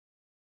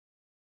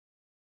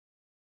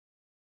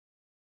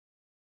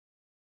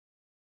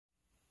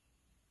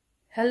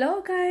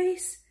Hello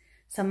guys!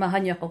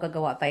 Samahan niyo ako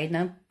gagawa tayo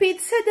ng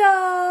pizza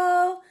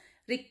daw!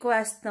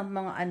 Request ng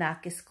mga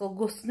anakis ko.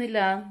 Gusto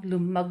nilang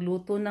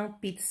magluto ng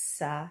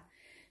pizza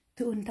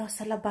doon daw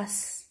sa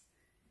labas.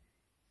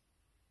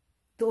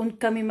 Doon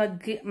kami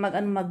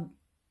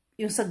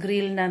yung sa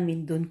grill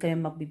namin, doon kami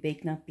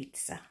magbibake ng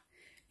pizza.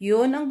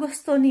 Yun ang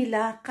gusto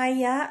nila,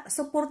 kaya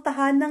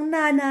suportahan ng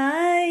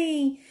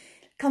nanay.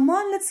 Come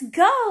on, let's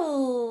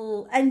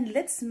go! And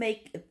let's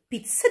make a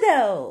pizza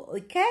dough,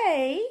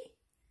 okay?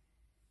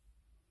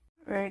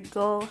 There we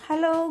go.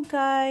 Hello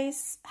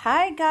guys.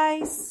 Hi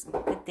guys.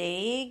 Good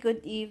day,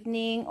 good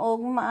evening, o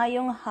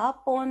maayong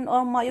hapon,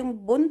 o maayong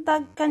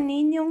buntag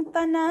kaninyong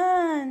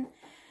tanan.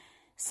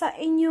 Sa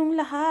inyong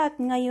lahat,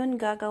 ngayon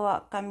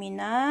gagawa kami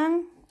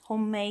ng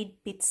homemade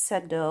pizza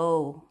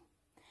dough.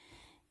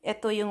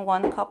 Ito yung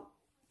 1 cup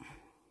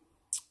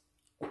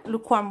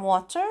lukewarm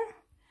water.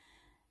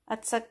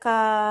 At saka,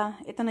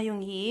 ito na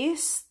yung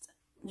yeast,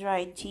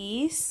 dried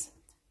yeast.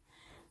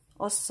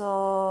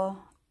 Also,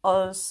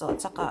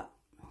 saka,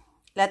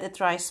 let it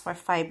rise for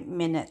 5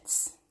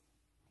 minutes.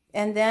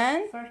 And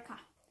then,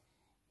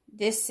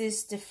 this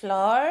is the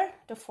flour,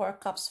 the 4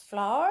 cups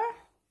flour.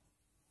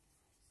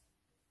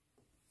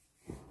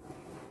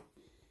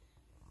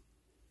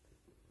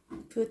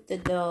 Put the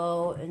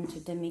dough into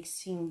the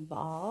mixing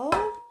bowl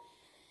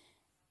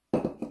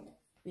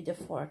with the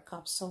 4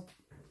 cups of,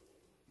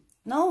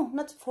 no,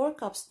 not 4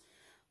 cups,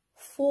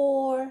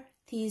 4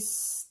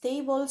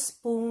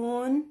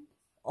 tablespoons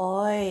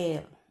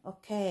oil.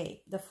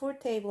 Okay, the 4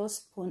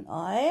 tablespoon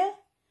oil.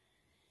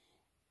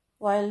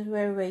 While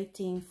we're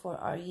waiting for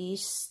our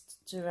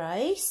yeast to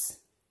rise,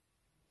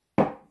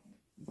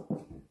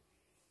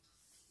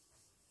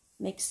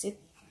 mix it.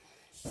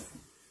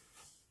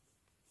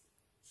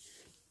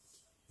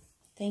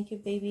 Thank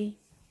you,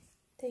 baby.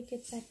 Take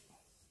it back.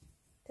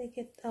 Take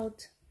it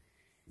out.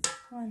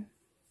 Come on.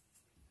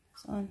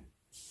 It's on.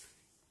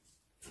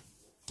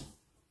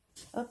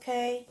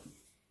 Okay,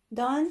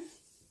 done.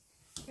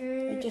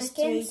 I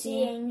can't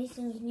see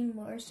anything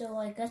anymore, so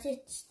I guess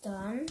it's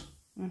done.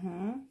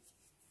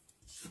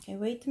 Okay,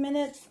 wait a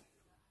minute.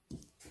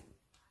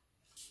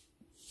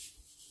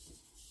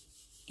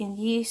 In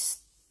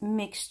yeast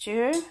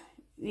mixture,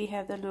 we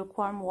have the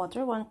lukewarm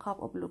water, 1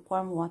 cup of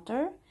lukewarm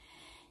water,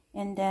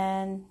 and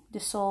then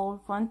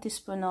dissolve 1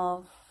 teaspoon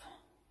of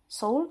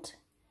salt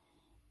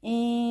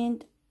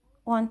and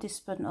 1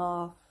 teaspoon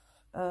of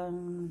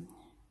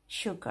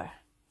sugar.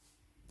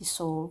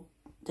 Dissolve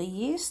the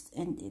yeast,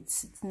 and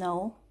it's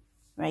now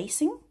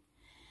rising.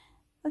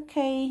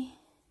 Okay,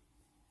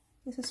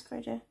 this is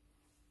for the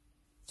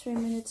 3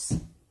 minutes,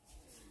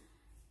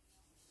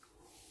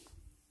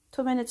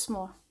 2 minutes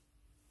more.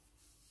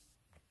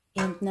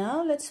 And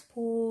now let's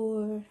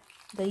pour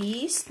the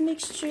yeast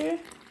mixture.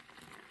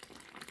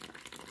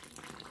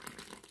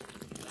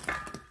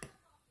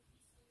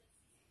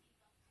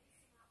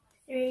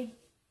 There you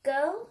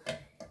go.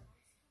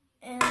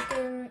 And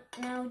then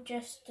now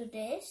just do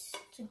this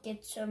to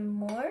get some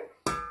more.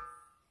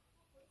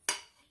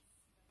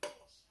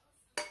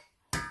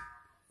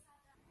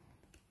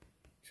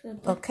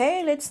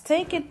 Okay, let's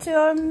take it to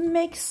our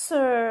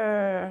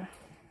mixer.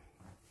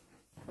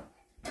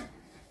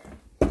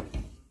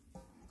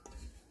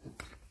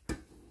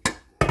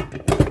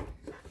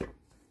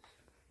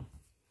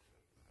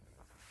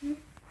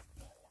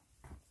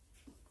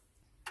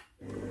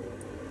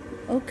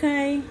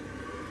 Okay.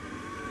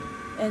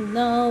 And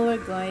now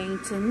we're going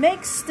to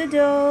mix the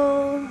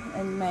dough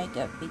and make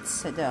a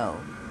pizza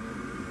dough.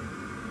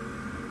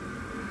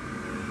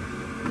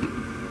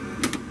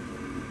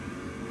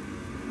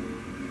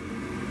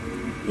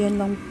 Yan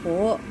lang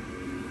po.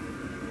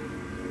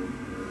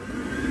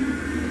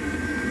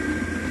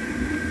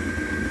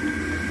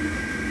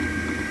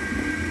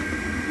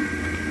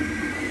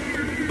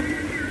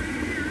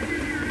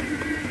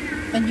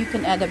 And you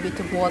can add a bit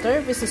of water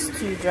if this is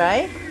too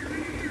dry.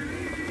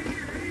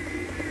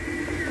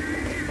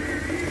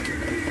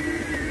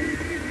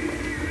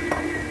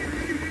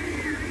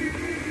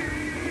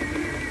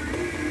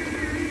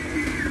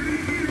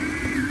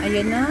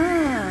 Ayan na.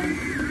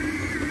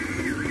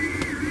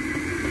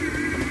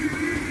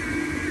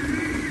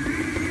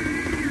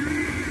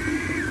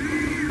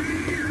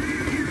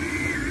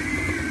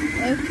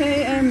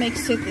 Okay, I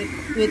mixed it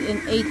within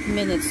 8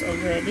 minutes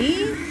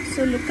already.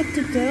 So look at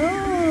the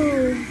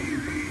dough.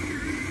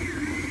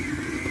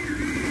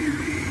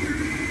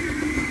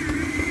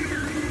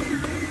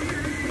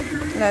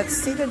 Let's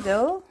see the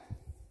dough.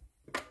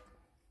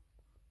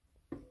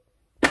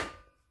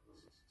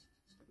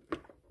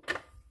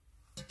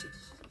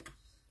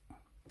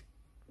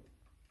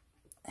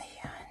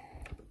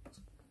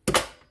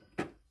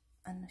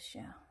 Ano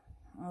siya?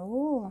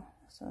 Oh,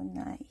 so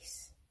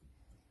nice.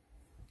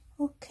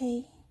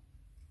 Okay.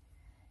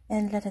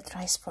 And let it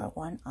rise for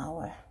 1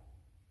 hour.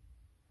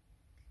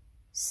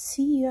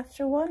 See you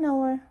after 1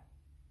 hour.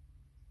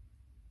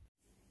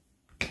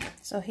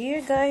 So here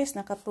guys,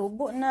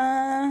 nakatubo na.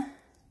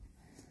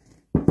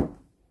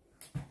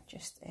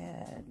 Just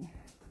add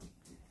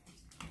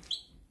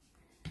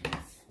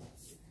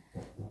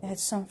add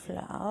some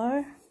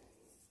flour.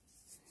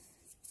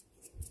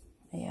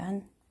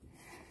 Ayan.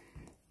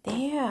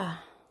 There.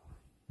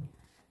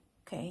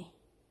 Okay.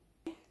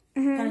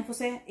 Kanin po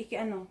siya,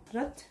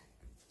 rat?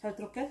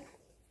 Rocket?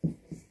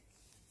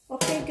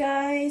 Okay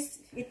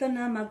guys, ito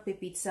na,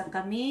 magpipizza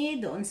kami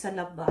doon sa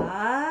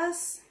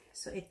labas.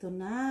 So ito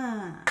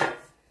na.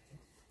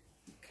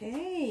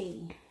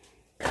 Okay.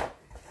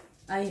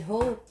 I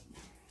hope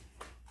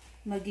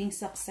maging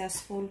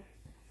successful.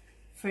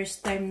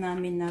 First time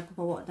namin na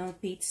gumawa ng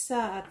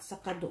pizza at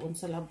saka doon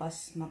sa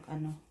labas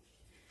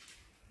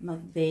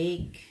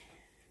mag-bake.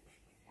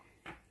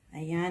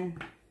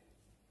 Ayan.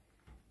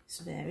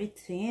 It's very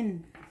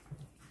thin.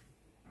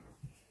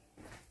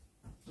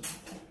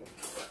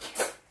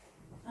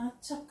 At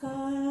saka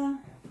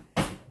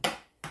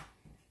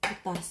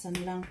itasan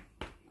lang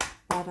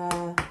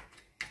para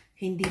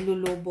hindi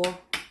lulubo.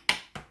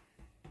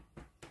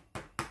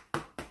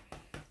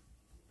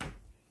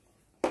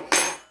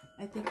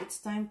 I think it's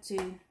time to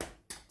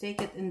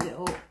take it in the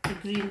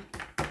grill.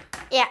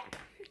 Yeah.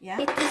 Yeah?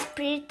 It is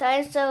pretty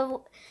time,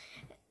 so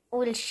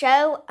we'll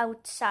show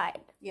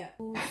outside. Yeah.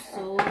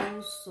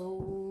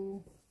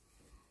 So.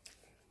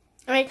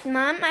 Right,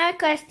 Mom, I have a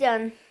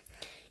question.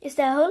 Is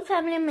the whole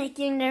family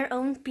making their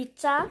own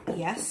pizza?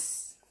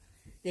 Yes.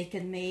 You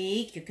can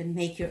make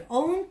your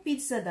own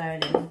pizza,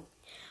 darling.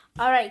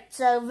 Alright,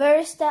 so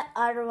where's the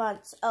other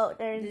ones? Oh,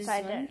 they're This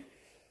inside one. there.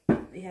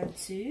 We have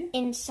two.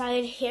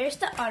 Inside, here's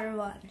the other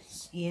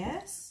ones.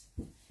 Yes.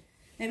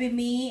 Maybe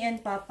me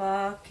and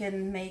Papa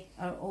can make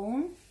our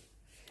own.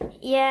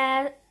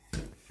 Yeah,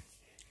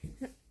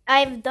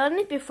 I've done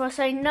it before,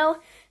 so I know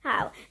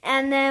how.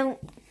 And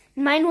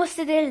mine was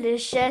the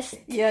delicious.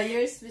 Yeah,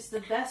 yours was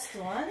the best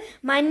one.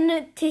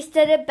 Mine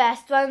tasted the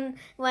best one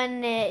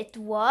when it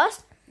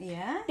was.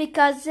 Yeah.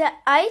 Because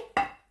I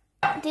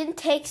didn't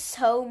take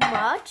so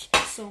much.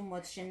 So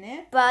much in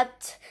it.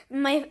 But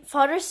my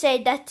father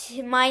said that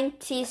mine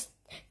tastes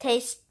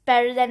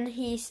better than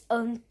his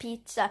own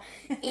pizza,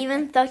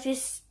 even though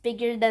it's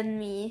bigger than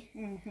me.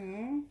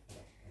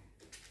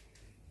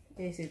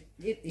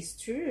 It is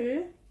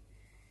true.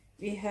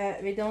 We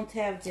don't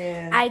have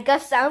the. I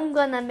guess I'm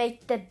gonna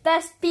make the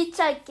best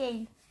pizza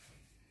again.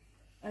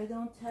 I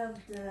don't have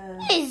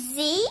the.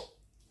 Izzy,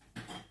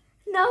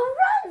 no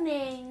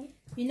running.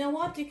 You know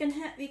what? We can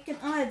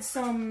add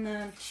some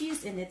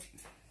cheese in it.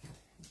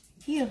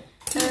 Here,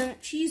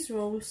 cheese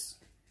rolls.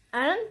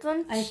 I don't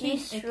want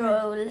cheese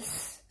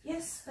rolls.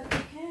 Yes, but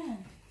you can.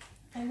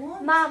 I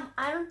want. Mom,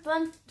 I don't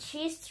want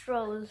cheese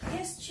rolls.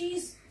 Yes,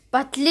 cheese.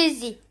 But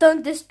Lizzie,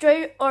 don't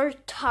destroy our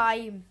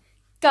time.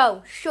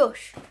 Go,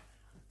 shush.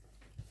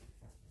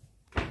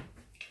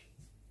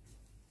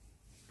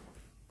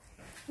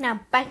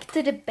 Now back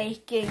to the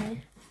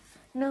baking.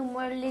 No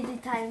more Lizzie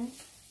time.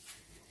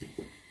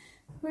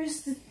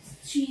 Where's the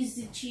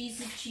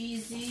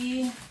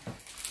cheesy?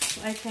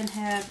 So I can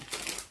have.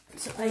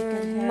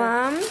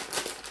 Mom,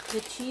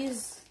 the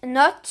cheese.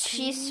 not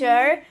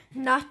cheeser,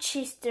 not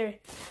cheeser.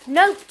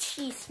 No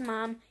cheese,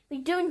 Mom.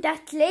 We're doing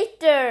that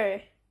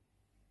later.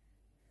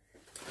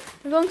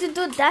 We're going to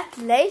do that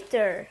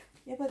later.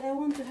 Yeah, but I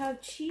want to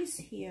have cheese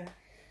here.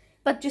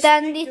 But Just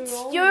then make it's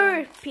your your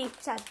own.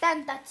 pizza.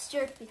 Then that's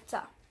your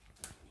pizza.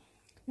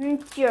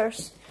 Not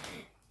yours.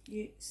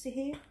 You see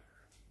here?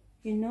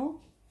 You know?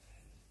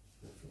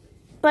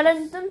 But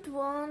I don't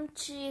want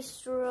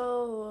cheese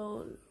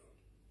roll.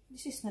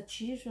 This is not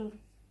cheese roll.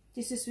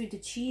 This is with the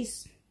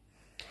cheese,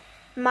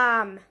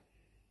 Mom,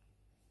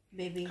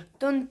 baby.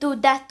 don't do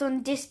that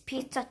on this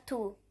pizza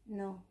too.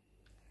 No.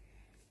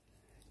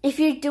 If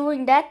you're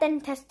doing that, then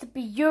it has to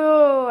be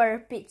your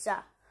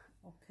pizza.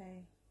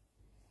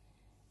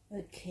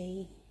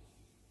 Okay.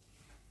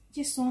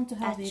 Just want to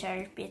have That's it.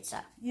 your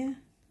pizza. Yeah.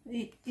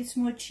 It's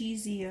more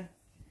cheesier.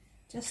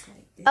 Just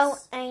like this. Oh,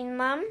 and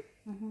Mom,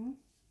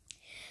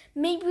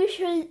 maybe we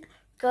should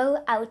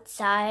go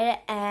outside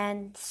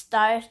and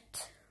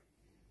start.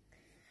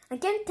 I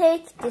can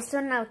take this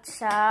one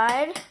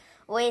outside.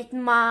 Wait,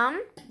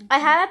 Mom, I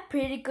have a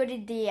pretty good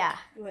idea.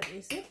 What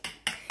is it?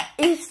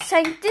 If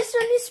this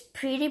one is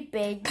pretty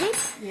big,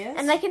 Yes.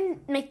 and I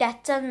can make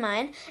that on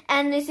mine,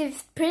 and if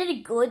it's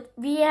pretty good,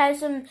 we have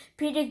some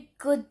pretty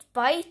good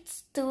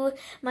bites to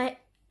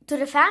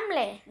the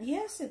family.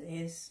 Yes, it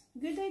is.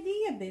 Good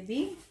idea,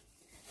 baby.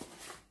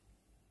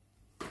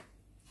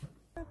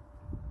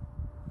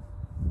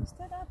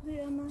 Start up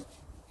there, Emma.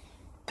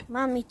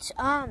 Mom, it's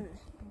on.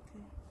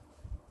 Okay.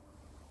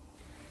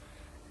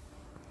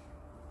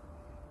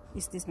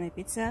 Is this my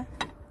pizza?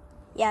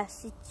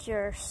 Yes, it's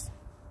yours.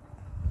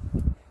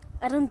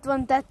 I don't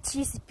want that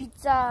cheesy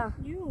pizza.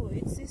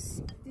 This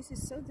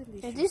is so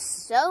delicious. There's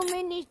so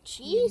many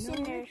cheese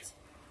in there.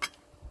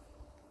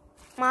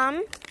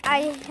 Mom, I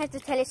have to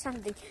tell you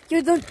something.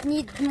 You don't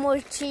need more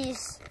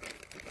cheese.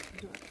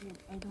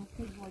 I don't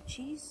need more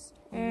cheese.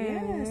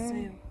 Yes,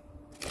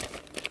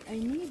 I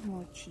need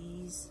more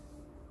cheese.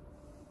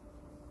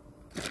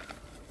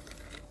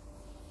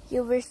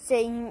 You were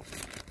saying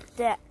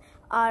the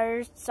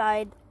other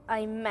side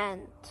I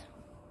meant.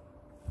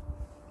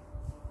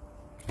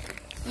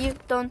 You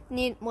don't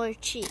need more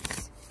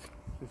cheese.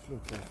 This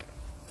looks like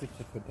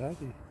pizza for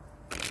daddy.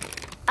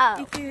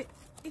 Oh.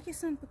 Ikke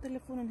sånn på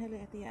telefonen heller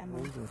etter jeg, Emma.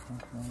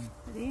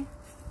 Ready?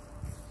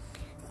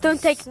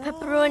 Don't take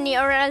pepperoni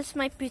or else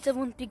my pizza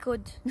won't be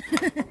good.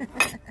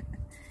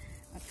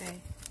 Okay,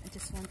 I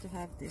just want to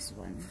have this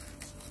one.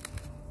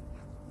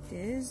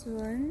 This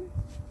one.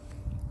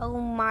 Oh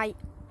my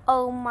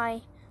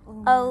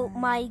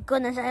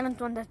goodness, I don't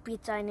want that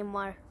pizza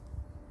anymore.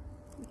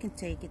 You can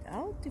take it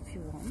out if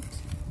you want.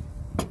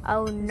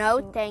 Oh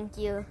no, thank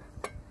you.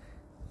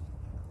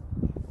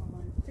 I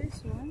want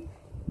this one.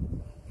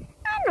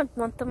 I don't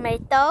want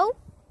tomato.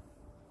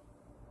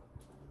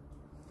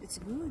 It's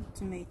good,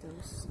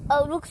 tomatoes.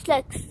 Oh, looks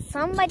like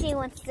somebody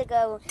wants to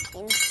go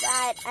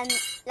inside, and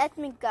let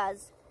me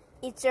guess,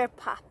 it's your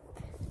pop.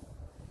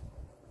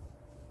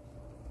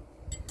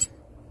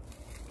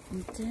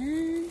 And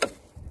then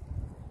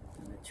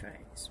I'm gonna try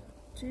this one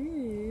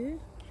too.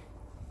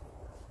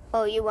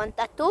 Oh, you want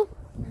that too?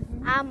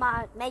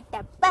 I'ma make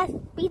the best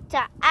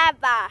pizza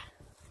ever.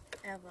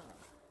 Ever.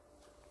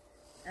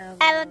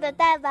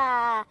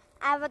 Ever.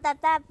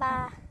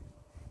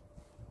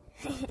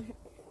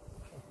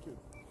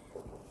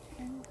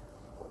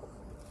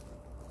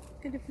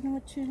 Good if you know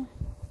what you.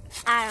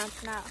 I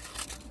don't know.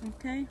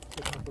 Okay.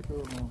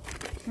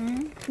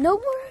 No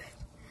more.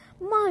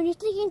 Mom, you're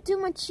taking too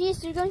much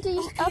cheese. You're going to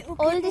use up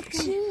all the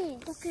cheese.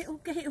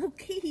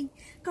 Okay.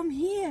 Come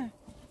here.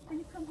 Can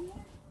you come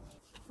here?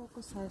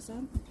 Focus,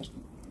 Hassan.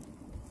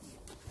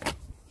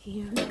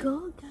 Here we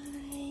go,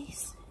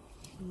 guys.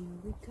 Here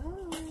we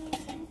go.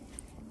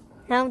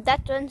 Now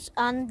that one's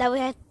on.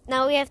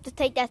 Now we have to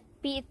take that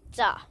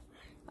pizza.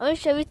 I will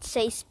show it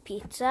says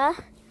pizza.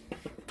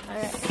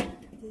 Alright.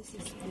 This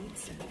is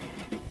pizza.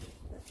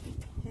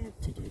 We have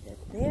to do that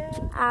there.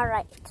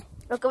 Alright.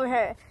 Look over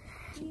here.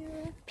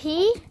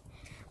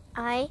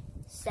 Here.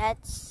 Set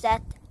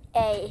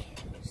A.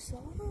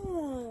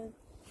 Salt.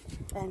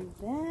 And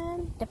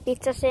then The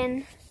pizza's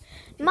in.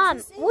 Mom,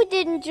 why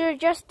didn't you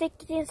just stick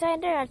it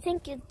inside there? I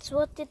think it's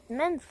what it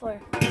meant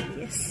for.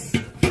 yes.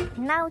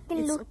 Now we can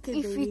It's look okay,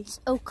 if baby. it's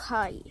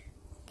okay.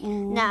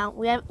 Now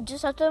we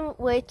just have to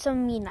wait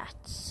some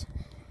minutes.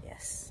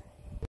 Yes.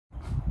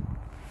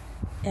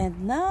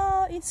 And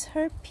now it's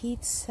her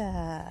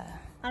pizza.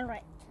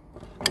 Alright.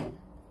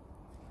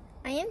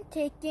 I am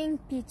taking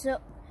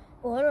pizza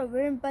all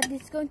over, but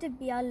it's going to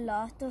be a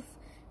lot of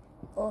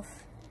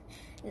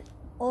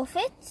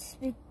it.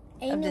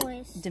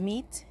 Anyways, The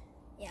meat.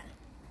 yeah.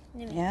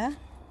 Yeah.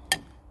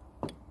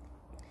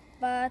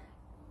 But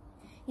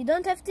you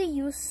don't have to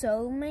use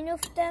so many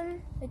of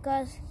them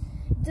because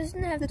it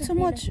doesn't have Not to so be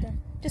much. like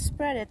that. Just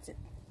spread it.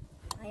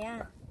 Oh,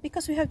 yeah.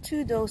 Because we have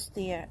 2 doughs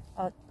there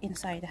out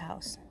inside the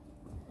house.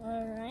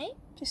 Alright.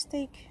 Just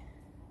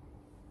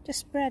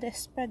spread it.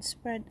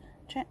 Spread.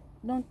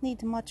 Don't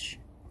need much.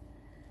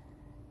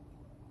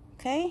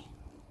 Okay?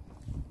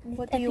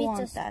 What do you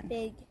want then?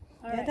 Big.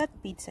 Yeah, Alright. that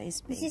pizza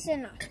is big. This is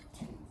enough.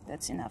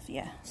 That's enough,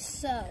 yeah.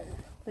 So,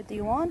 What do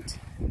you want?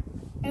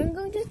 I'm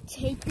going to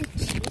take the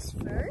cheese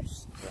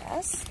first.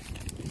 Yes.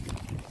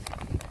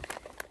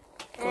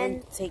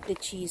 And take the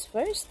cheese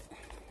first.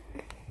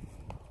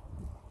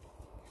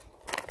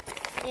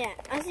 yeah,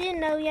 as you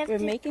know, you have We're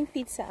to... making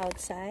pizza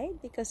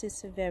outside because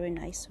it's a very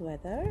nice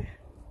weather.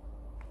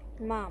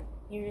 Mom,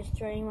 you're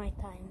destroying my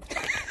time.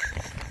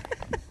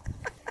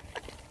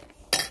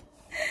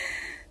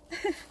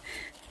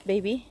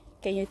 Baby,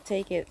 can you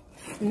take it,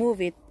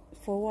 move it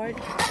forward?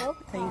 Okay.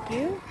 Thank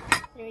you.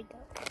 There we go.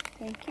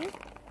 Thank you.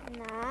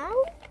 Now,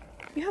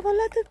 You have a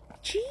lot of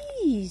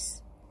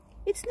cheese.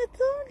 It's not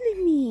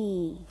only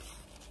me.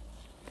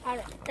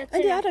 alright, that's On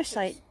the enough other cheese.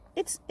 side,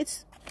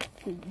 it's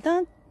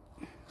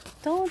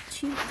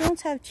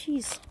don't have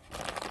cheese.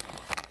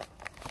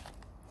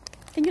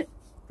 Can you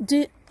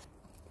do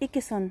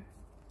Ikeson?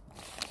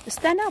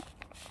 Stand up.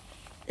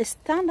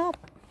 Stand up.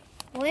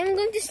 Well, I'm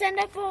going to stand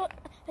up.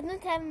 I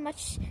don't have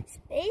much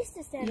space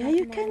to stand Yeah, up.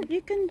 you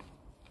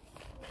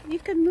Mom.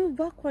 can move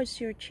backwards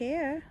your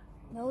chair.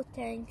 No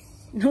thanks.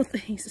 No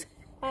thanks.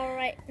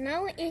 Alright,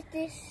 now it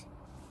is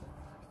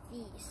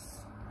these.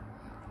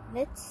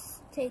 Let's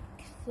take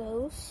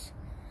those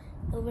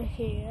over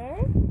here.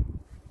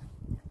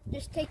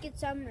 Just take it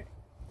somewhere.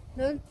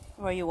 Don't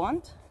Where you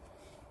want?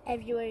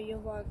 everywhere you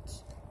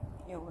want.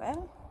 You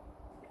will.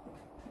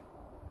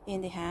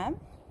 In the ham.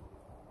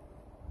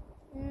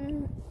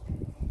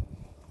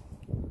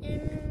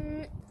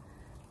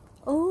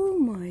 Oh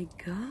my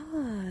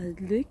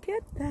God! Look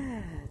at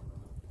that.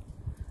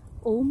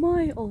 Oh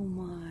my!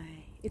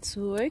 It's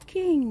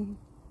working.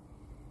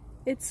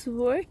 It's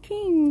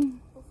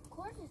working. Of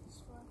course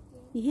it's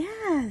working.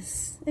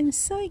 Yes, I'm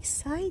so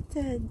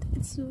excited.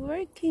 It's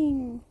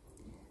working.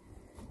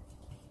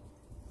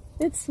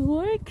 It's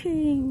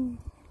working.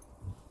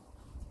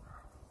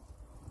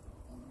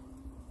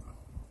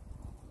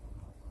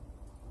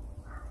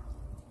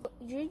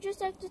 You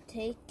just have to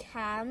take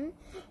ham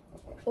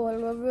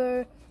all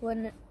over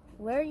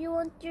where you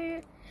want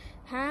your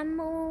ham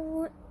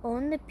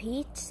on the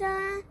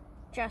pizza,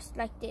 just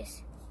like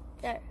this.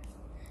 There.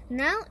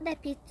 Now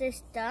that pizza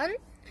is done,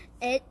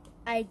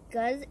 I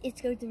guess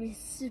it's going to be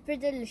super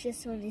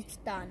delicious when it's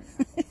done.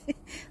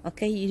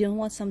 Okay, you don't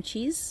want some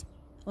cheese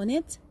on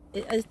it?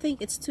 I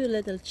think it's too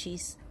little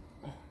cheese.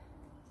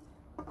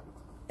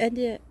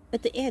 And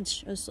at the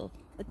edge also.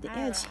 At the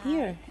edge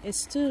here,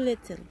 it's too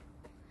little.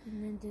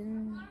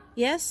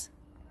 Yes?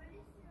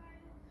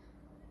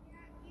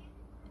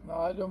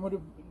 Nej,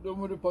 då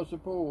må du passa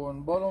på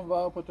den. Bara de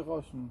var på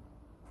terrassen.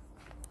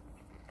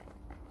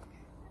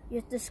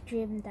 You have to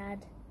scream, Dad.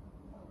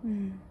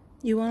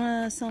 You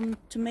want some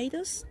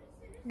tomatoes?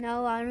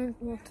 No, I don't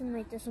want to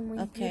make this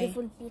one Okay.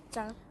 beautiful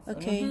pizza. När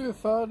Okay. du är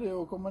färdig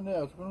och kommer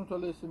ner så kan du ta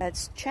lite.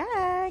 Let's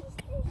check.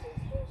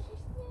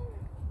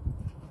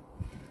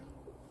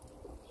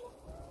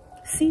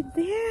 See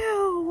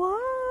there.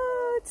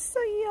 Wow, it's so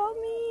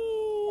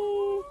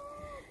yummy.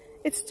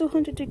 It's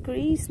 200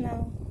 degrees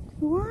now.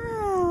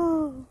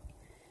 Wow.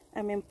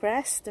 I'm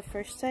impressed the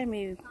first time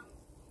you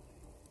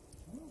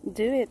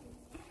do it.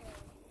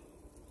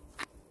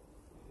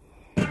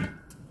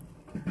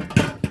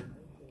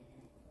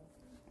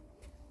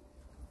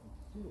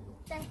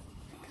 That's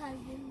because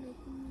you're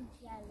making me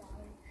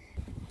jealous.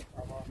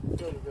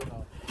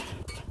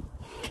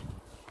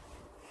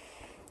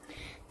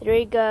 There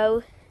we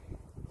go.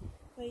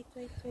 Wait.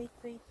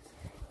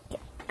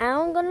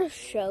 I'm gonna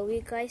show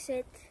you guys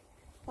it.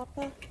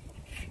 Papa.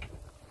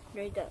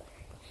 There you go.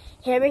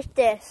 Here it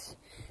is.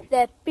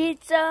 The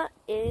pizza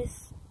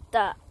is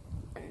done.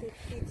 The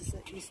pizza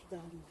is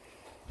done.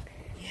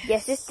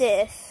 Yes, it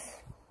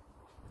is.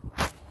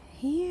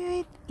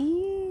 Here it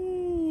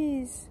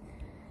is.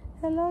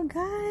 Hello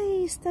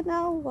guys,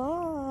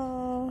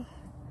 tanawa.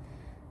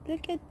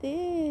 Look at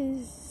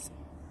this.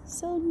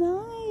 So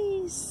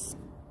nice.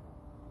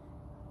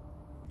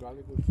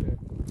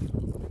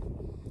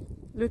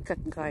 Look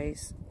at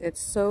guys,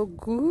 it's so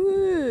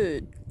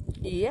good.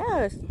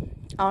 Yes,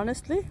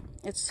 honestly,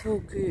 it's so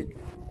good.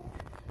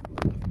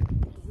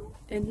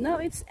 And now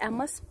it's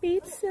Emma's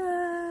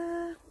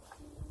pizza.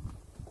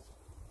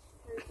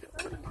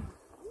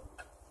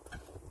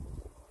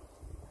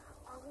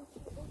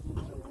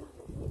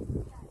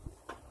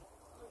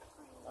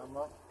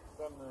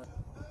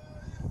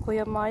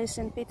 Kuya Maya's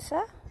and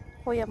pizza.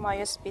 Kuya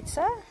Maya's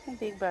pizza and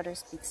Big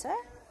Brother's pizza.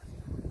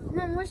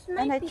 Mom, where's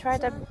my And I pizza?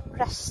 tried the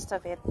rest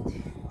of it.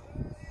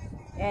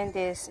 And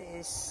this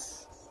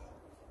is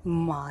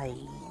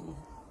mine.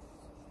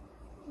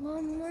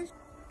 Mom, where's...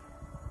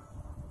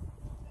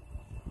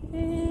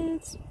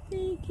 It's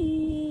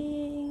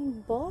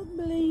baking,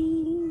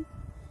 bubbling.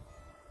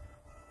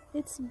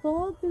 It's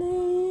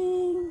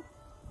bubbling.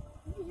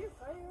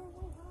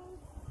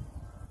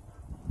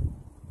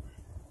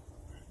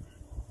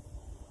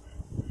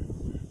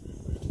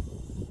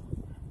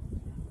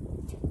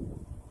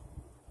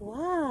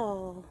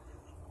 Wow.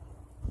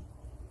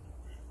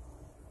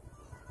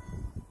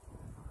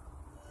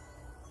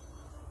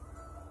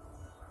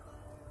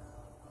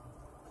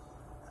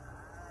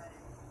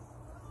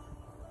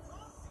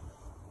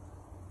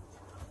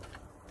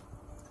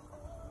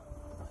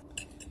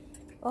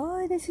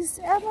 Oh, this is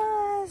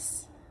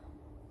Emma's.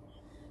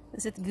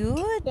 Is it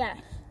good? Yeah.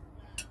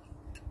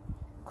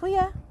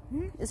 Kuya,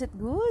 is it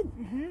good?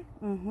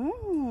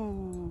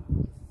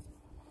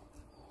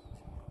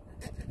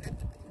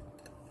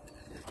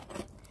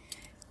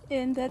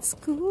 And that's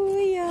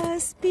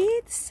Kuya's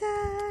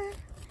pizza.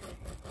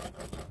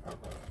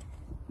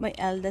 My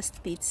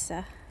eldest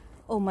pizza.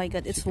 Oh my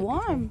god, it's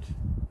warm.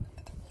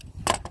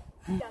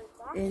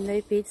 And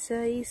my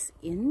pizza is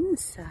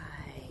inside.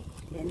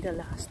 And the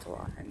last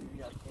one.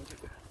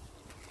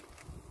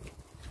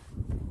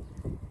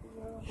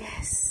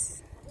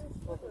 Yes.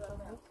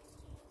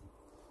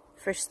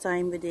 First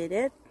time we did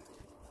it.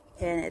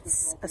 And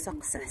it's a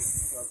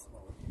success.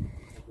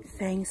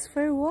 Thanks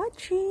for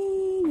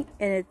watching.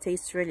 And it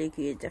tastes really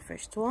good. The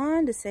first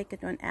one, the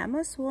second one,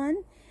 Emma's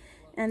one.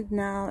 And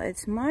now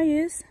it's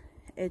Marius.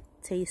 It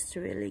tastes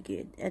really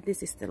good. And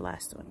this is the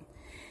last one.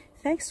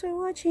 Thanks for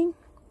watching.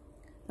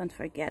 Don't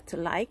forget to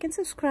like and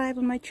subscribe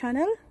on my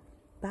channel.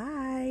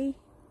 Bye.